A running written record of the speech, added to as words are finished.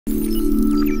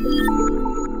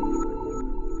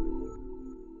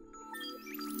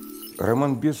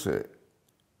Роман «Бесы»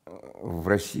 в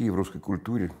России, в русской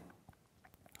культуре,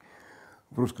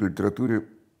 в русской литературе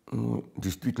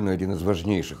действительно один из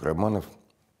важнейших романов,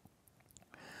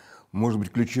 может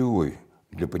быть, ключевой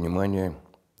для понимания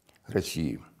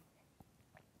России.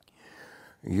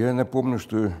 Я напомню,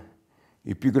 что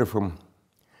эпиграфом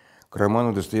к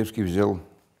роману Достоевский взял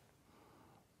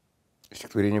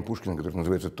стихотворение Пушкина, которое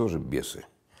называется тоже «Бесы».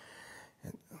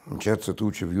 «Мчатся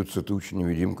тучи, вьются тучи,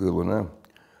 невидимка и луна.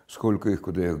 Сколько их,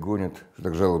 куда их гонят, что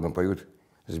так жалобно поют.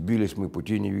 Сбились мы,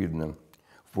 пути не видно,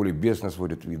 в поле бес нас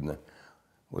водят видно».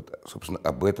 Вот, собственно,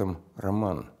 об этом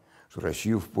роман, что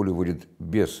Россию в поле водит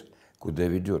бес, куда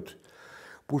ведет.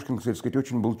 Пушкин, кстати сказать,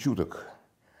 очень был чуток,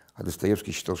 а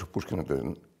Достоевский считал, что Пушкин –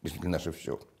 это действительно наше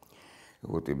все.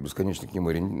 Вот, и бесконечно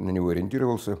на него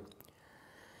ориентировался.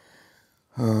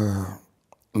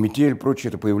 Метель, прочее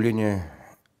 – это появление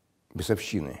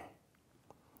бесовщины.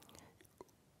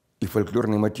 И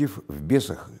фольклорный мотив в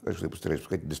 «Бесах», что я постараюсь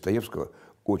сказать, Достоевского,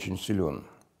 очень силен.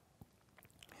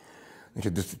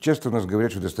 Значит, часто у нас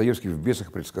говорят, что Достоевский в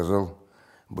 «Бесах» предсказал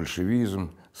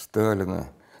большевизм,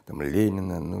 Сталина, там,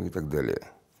 Ленина, ну и так далее.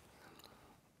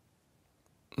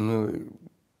 Но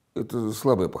это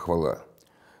слабая похвала,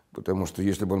 потому что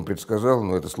если бы он предсказал,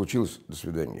 но это случилось, до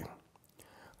свидания.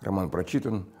 Роман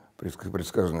прочитан,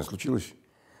 предсказанное случилось.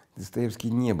 Достоевский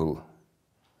не был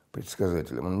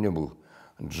предсказателем, он не был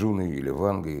Джуной или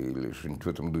Вангой или что-нибудь в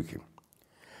этом духе.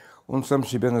 Он сам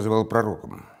себя называл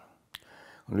пророком.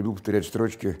 Он любил повторять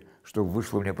строчки, что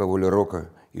вышло мне по воле рока,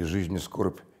 из жизни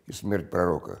скорбь и смерть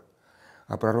пророка.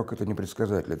 А пророк – это не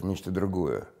предсказатель, это нечто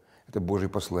другое. Это Божий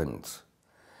посланец,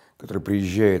 который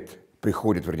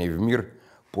приходит в мир,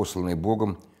 посланный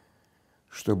Богом,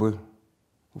 чтобы,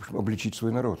 в общем, обличить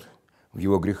свой народ в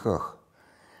его грехах.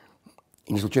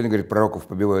 И не случайно, говорит, пророков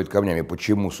побивают камнями.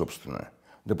 Почему, собственно?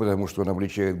 Да потому что он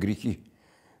обличает грехи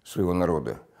своего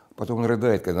народа. Потом он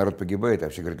рыдает, когда народ погибает, а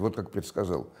все говорят, вот как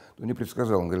предсказал. Но не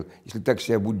предсказал. Он говорит, если так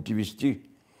себя будете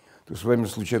вести, то с вами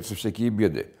случатся всякие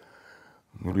беды.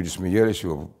 Ну, люди смеялись,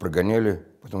 его прогоняли.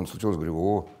 Потом он случилось, говорю,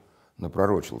 о,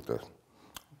 напророчил-то.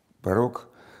 Пророк,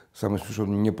 самое смешное,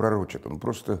 он не пророчит, он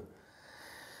просто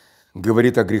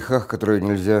говорит о грехах, которые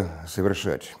нельзя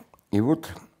совершать. И вот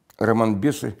роман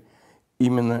 «Бесы»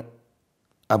 именно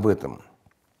об этом.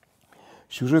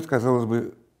 Сюжет, казалось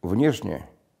бы, внешне,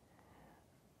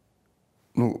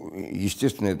 ну,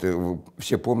 естественно, это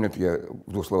все помнят, я в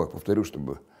двух словах повторю,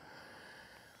 чтобы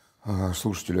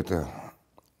слушатель это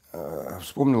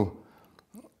вспомнил.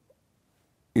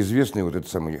 Известный вот этот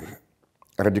самый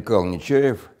радикал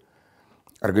Нечаев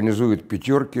организует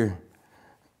пятерки,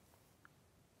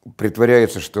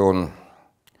 притворяется, что он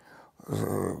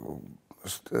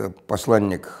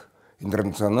посланник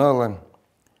интернационала,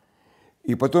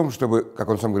 и потом, чтобы, как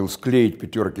он сам говорил, склеить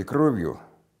пятерки кровью,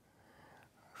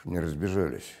 чтобы не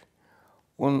разбежались,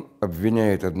 он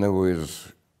обвиняет одного из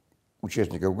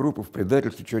участников группы в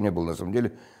предательстве, чего не было на самом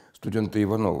деле, студента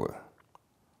Иванова.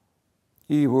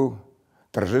 И его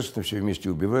торжественно все вместе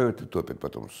убивают и топят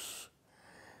потом с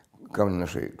камнем на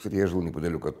шее. Кстати, я жил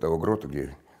неподалеку от того грота,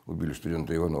 где убили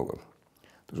студента Иванова.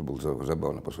 Тоже было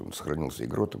забавно, поскольку сохранился и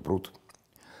грот, и пруд.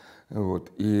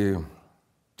 Вот. И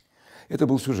это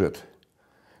был сюжет.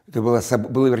 Это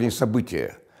было, вернее,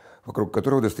 событие, вокруг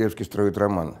которого Достоевский строит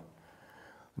роман.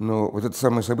 Но вот это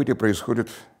самое событие происходит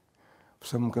в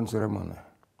самом конце романа.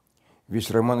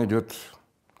 Весь роман идет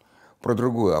про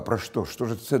другое. А про что? Что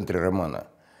же в центре романа?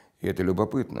 И это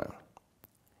любопытно.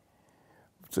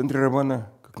 В центре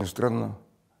романа, как ни странно,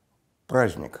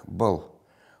 праздник, бал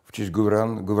в честь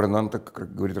гувернанта,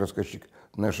 как говорит рассказчик,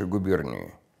 нашей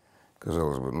губернии.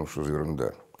 Казалось бы, ну что за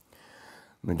ерунда.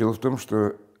 Но дело в том,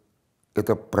 что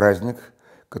это праздник,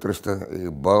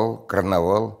 бал,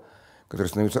 карнавал, который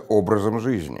становится образом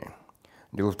жизни.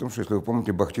 Дело в том, что, если вы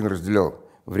помните, Бахтин разделял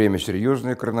время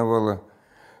серьезное карнавала,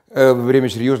 время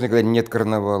серьезное, когда нет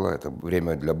карнавала, это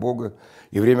время для Бога,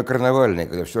 и время карнавальное,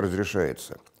 когда все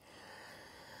разрешается.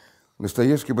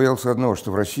 Достоевский боялся одного,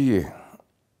 что в России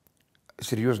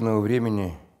серьезного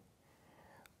времени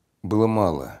было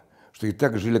мало, что и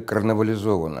так жили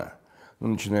карнавализованно, ну,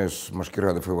 начиная с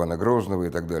маскарадов Ивана Грозного и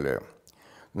так далее.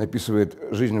 Написывает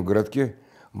 «Жизнь в городке»,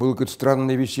 было какое-то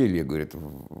странное веселье, говорит,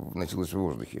 носилось в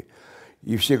воздухе.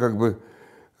 И все как бы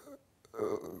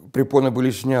препоны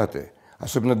были сняты,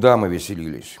 особенно дамы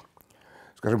веселились.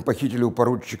 Скажем, похитили у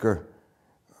поручика,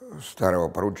 старого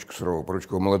поручика, сурового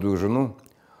поручика, молодую жену,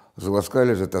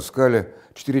 заласкали, затаскали,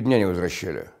 4 дня не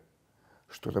возвращали.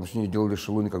 Что там с ней делали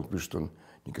шалуны, как пишет он,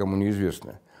 никому не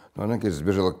известно. Но она, конечно,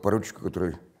 сбежала к поручику,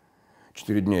 который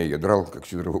 4 дня я драл, как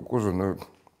сидорову козу, но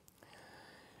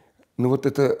вот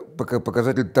это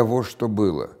показатель того, что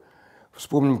было.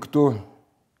 Вспомним, кто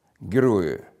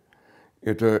герои.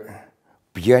 Это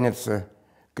пьяница,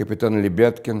 капитан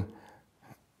Лебяткин,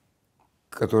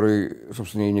 который,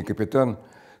 собственно, и не капитан,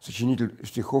 сочинитель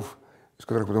стихов, из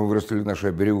которых потом выросли наши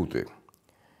абериуты.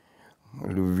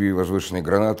 «Любви возвышенной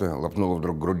граната лопнула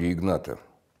вдруг груди Игната».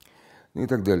 И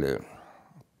так далее.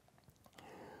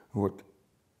 Вот.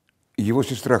 Его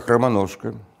сестра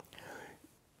Хромоножка.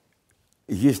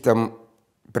 Есть там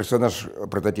персонаж,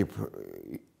 прототип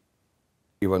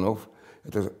Иванов.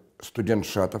 Это студент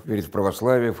Шатов, верит в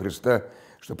православие, в Христа,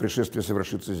 что пришествие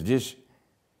совершится здесь.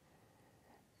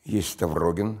 Есть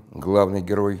Ставрогин, главный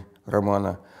герой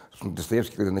романа.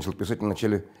 Достоевский, когда начал писать,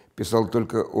 вначале писал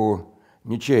только о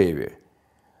Нечаеве.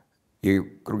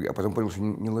 А потом понял, что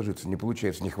не ложится, не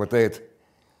получается, не хватает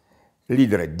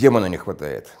лидера, демона не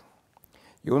хватает.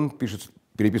 И он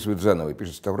переписывает заново,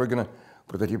 пишет Ставрогина,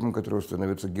 прототипом которого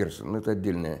становится Герцен. Но это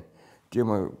отдельная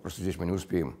тема, просто здесь мы не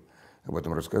успеем об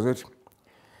этом рассказать.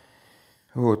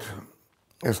 Вот.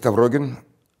 Ставрогин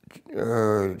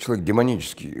человек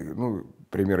демонический. Ну,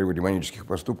 пример его демонических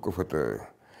поступков – это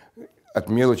от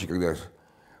мелочи, когда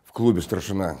в клубе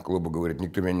старшина клуба говорит: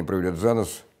 «Никто меня не проведет за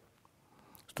нос».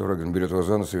 Ставрогин берет его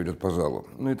за нос и ведет по залу.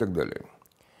 Ну и так далее.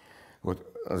 Вот.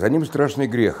 За ним страшный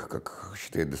грех, как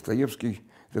считает Достоевский,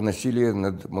 это насилие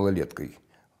над малолеткой,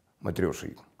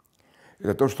 матрешей.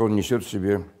 Это то, что он несет в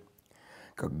себе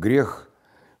как грех.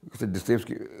 Кстати,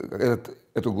 Достоевский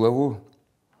эту главу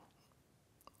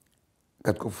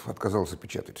Катков отказался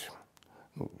печатать.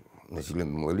 Ну, насилие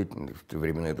над малолетней, в те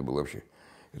времена это было вообще,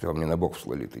 это вам не на бок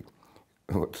слолитый.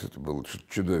 Вот, это было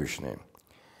чудовищное.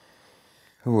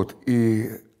 Вот, и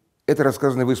это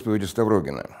рассказано в исповеди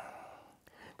Ставрогина.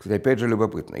 Кстати, опять же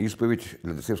любопытно. Исповедь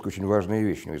для Достоевского очень важная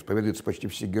вещь. У него исповедуются почти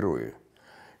все герои.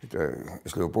 Это,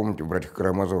 если вы помните, в «Братьях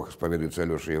Карамазовых» исповедуется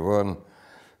Алеша Иван,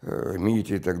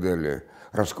 Митя и так далее.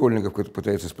 Раскольников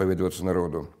пытается исповедоваться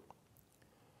народу.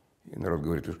 И народ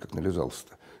говорит: уж как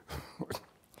нализался-то.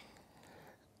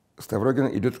 Ставрогин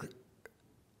идет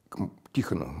к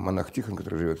Тихону, монах Тихон,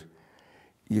 который живет,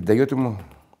 и дает ему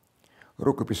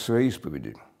рукопись своей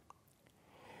исповеди.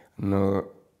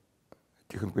 Но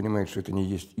Тихон понимает, что это не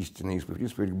есть истинная исповедь.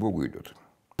 Исповедь к Богу идет.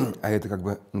 А это как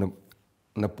бы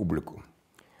на публику.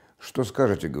 «Что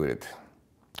скажете?» — говорит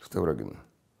Ставрогин.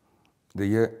 «Да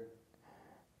я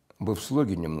бы в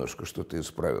слоге немножко что-то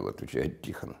исправил», — отвечает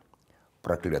Тихон.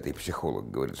 «Проклятый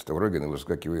психолог», — говорит Ставрогин, и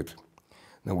выскакивает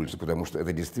на улицу, потому что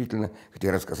это действительно,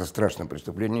 хотя рассказ о страшном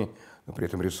преступлении, но при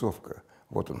этом рисовка.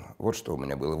 Вот он, вот что у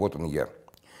меня было, вот он я.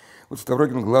 Вот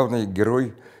Ставрогин — главный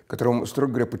герой, которому,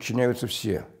 строго говоря, подчиняются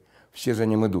все за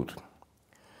ним идут.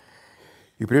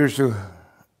 И прежде всего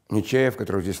Нечаев,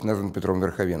 который здесь назван Петром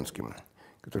Верховенским,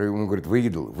 который ему говорит: «Вы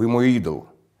идол, вы мой идол.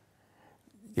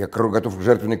 Я готов к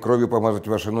жертвенной кровью помазать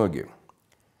ваши ноги.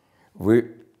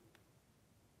 Вы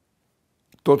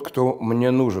тот, кто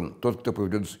мне нужен, тот, кто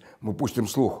поведет. Мы пустим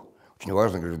слух». Очень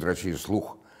важно, говорит, в России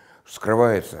слух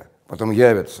скрывается, потом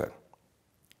явится.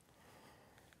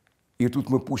 И тут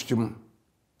мы пустим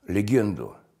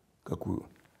легенду какую?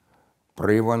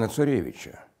 Про Ивана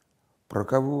Царевича. Про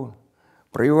кого?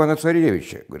 Про Ивана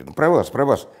Царевича. Говорит: про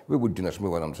вас. Вы будете нашим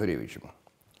Иваном Царевичем.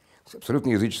 Абсолютно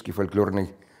языческий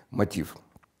фольклорный мотив.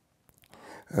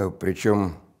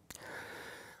 Причем,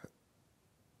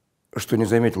 что не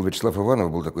заметил Вячеслав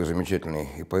Иванов, был такой замечательный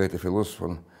и поэт, и философ,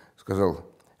 он сказал: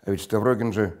 а ведь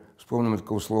Ставрогин же, вспомним, от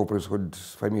какого слова происходит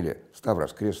фамилия,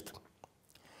 Ставрос, крест.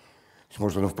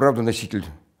 Может, он вправду носитель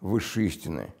высшей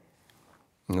истины.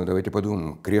 Ну, давайте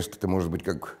подумаем, крест – это может быть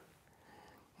как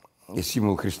и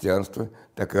символ христианства,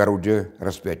 так и орудие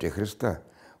распятия Христа.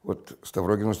 Вот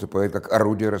Ставрогин выступает как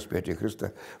орудие распятия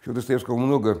Христа. У Достоевского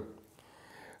много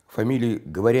фамилий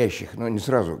говорящих, но не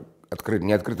сразу,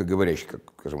 не открыто говорящих, как,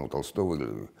 скажем, у Толстого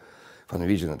или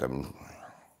Фанвизина, там,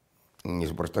 не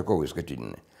из Простакова, из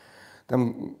Катинина.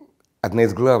 Там одна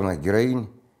из главных героинь,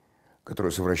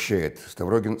 которую совращает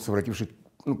Ставрогин, совративший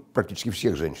практически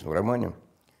всех женщин в романе,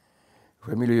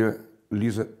 фамилия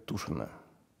Лиза Тушина.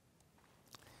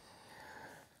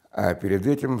 А перед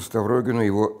этим Ставрогину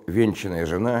его венчанная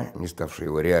жена, не ставшая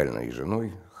его реальной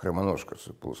женой, хромоножка,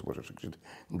 полусумасшедшая, кричит: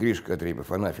 «Гришка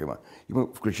Отрепьев, анафема». И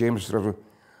мы включаемся сразу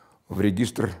в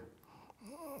регистр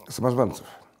самозванцев.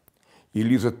 И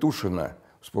Лиза Тушина,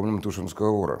 вспомним Тушинского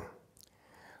вора,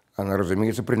 она,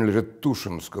 разумеется, принадлежит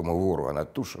Тушинскому вору, она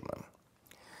Тушина.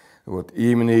 Вот.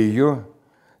 И именно ее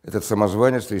этот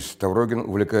самозванец, то есть Ставрогин,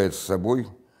 увлекает с собой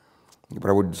и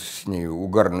проводит с ней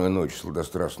угарную ночь,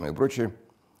 сладострастную и прочее.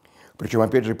 Причем,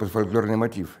 опять же, под фольклорный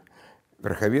мотив.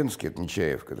 Верховенский, это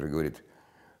Нечаев, который говорит: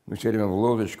 мы сядем в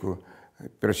лодочку,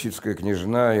 персидская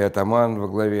княжна и атаман во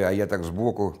главе, а я так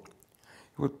сбоку.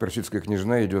 И вот персидская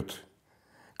княжна идет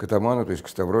к атаману, то есть к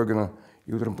Ставрогину,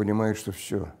 и утром понимает, что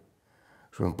все,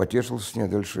 что он потешился с ней, а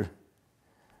дальше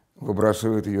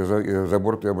выбрасывает ее за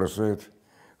борт и бросает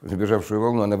в набежавшую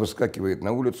волну. Она выскакивает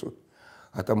на улицу,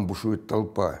 а там бушует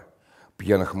толпа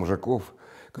пьяных мужиков,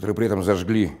 которые при этом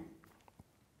зажгли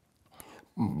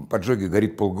поджоги,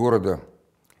 горит полгорода.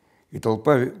 И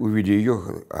толпа, увидя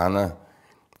ее, она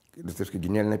достаточно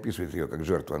гениально описывает ее как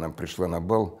жертву. Она пришла на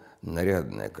бал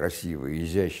нарядная, красивая,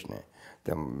 изящная.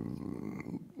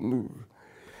 Там, ну,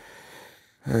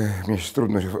 мне сейчас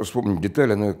трудно вспомнить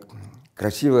детали, но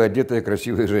красиво одетая,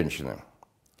 красивая женщина.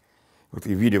 Вот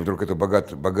и видя вдруг эту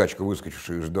богачку,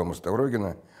 выскочившую из дома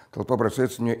Ставрогина, толпа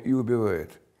бросается в нее и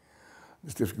убивает.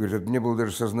 Достоевский говорит, это не было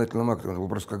даже сознательным актом, это был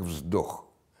просто как вздох.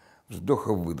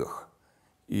 Вздох-выдох.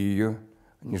 И ее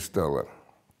не стало.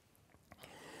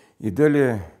 И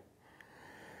далее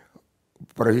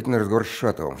поразительный разговор с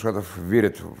Шатовым. Шатов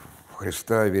верит в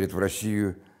Христа, верит в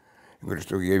Россию. Говорит,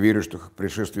 что я верю, что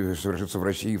пришествие совершится в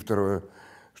России. Второе,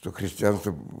 что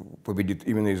христианство победит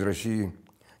именно из России.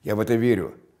 Я в это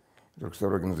верю. Вдруг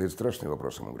Ставрогин задает страшный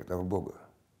вопрос. Ему говорит, а в Бога?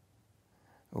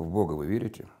 В Бога вы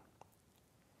верите?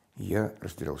 Я,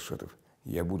 растерялся Шатов,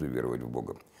 я буду веровать в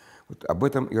Бога. Вот об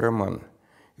этом и роман.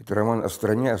 Это роман о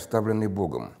стране, оставленной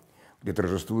Богом, где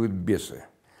торжествуют бесы.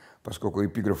 Поскольку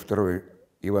эпиграф второй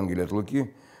Евангелия от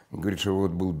Луки говорит, что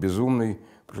вот был безумный,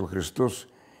 пришел Христос,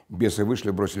 бесы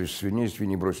вышли, бросились в свиней,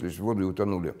 свиньи бросились в воду и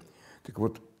утонули. Так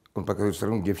вот, он показывает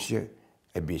страну, где все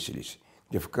обесились,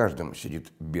 где в каждом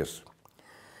сидит бес.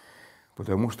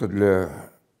 Потому что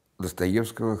для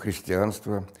Достоевского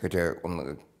христианство, хотя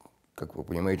он, как вы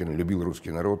понимаете, он любил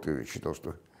русский народ и считал,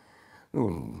 что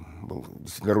он был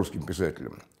действительно русским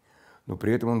писателем, но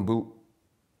при этом он был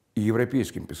и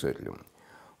европейским писателем.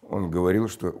 Он говорил,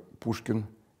 что Пушкин,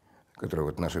 который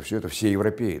вот наше все, это все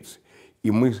европеец,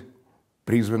 и мы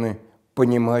призваны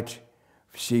понимать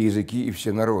все языки и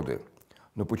все народы.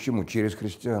 Но почему? Через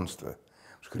христианство.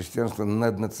 Потому что христианство –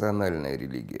 наднациональная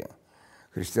религия.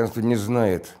 Христианство не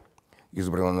знает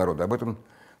избранного народа. Об этом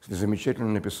замечательно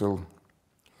написал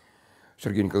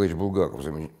Сергей Николаевич Булгаков,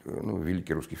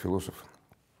 великий русский философ,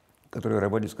 который о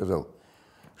романе сказал,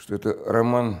 что это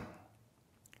роман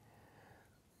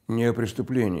не о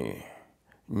преступлении,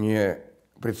 не о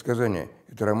предсказании,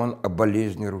 это роман о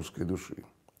болезни русской души.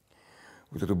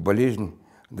 Вот эту болезнь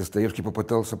Достоевский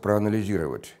попытался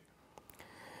проанализировать,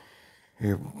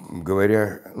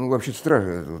 говоря, вообще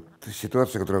страшная вот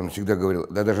ситуация, которую он всегда говорил,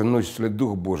 да даже носит ли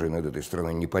дух Божий над этой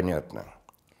страной, непонятно.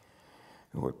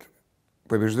 Вот.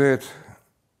 Побеждает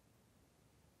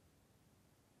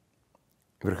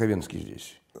Верховенский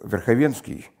здесь.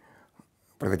 Верховенский,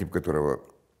 прототип которого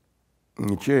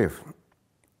Нечаев,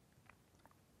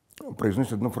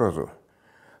 произносит одну фразу: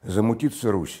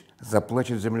 «Замутится Русь,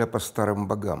 заплачет земля по старым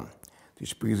богам», то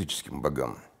есть по языческим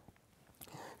богам.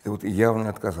 Это вот явный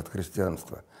отказ от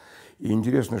христианства. И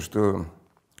интересно, что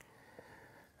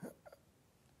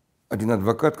один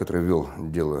адвокат, который вел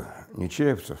дело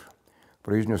нечаевцев,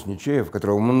 произнес Нечаев,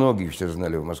 которого многие все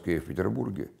знали в Москве и в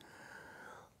Петербурге,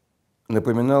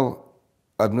 напоминал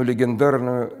одно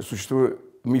легендарное существо,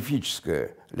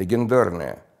 мифическое,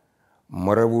 легендарное,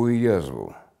 моровую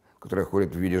язву, которая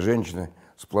ходит в виде женщины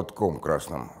с платком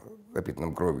красным,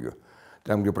 пропитанным кровью.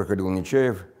 Там, где проходил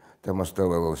Нечаев, там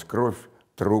оставалась кровь,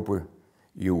 трупы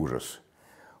и ужас.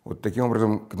 Вот таким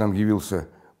образом к нам явился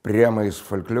прямо из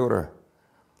фольклора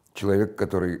человек,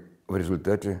 который в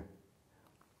результате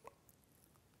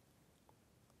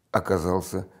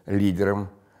оказался лидером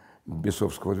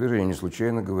бесовского движения. Не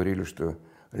случайно говорили, что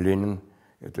Ленин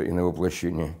 – это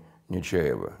иновоплощение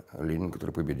Нечаева, Ленин,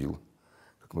 который победил,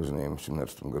 как мы знаем, в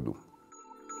 1917 году.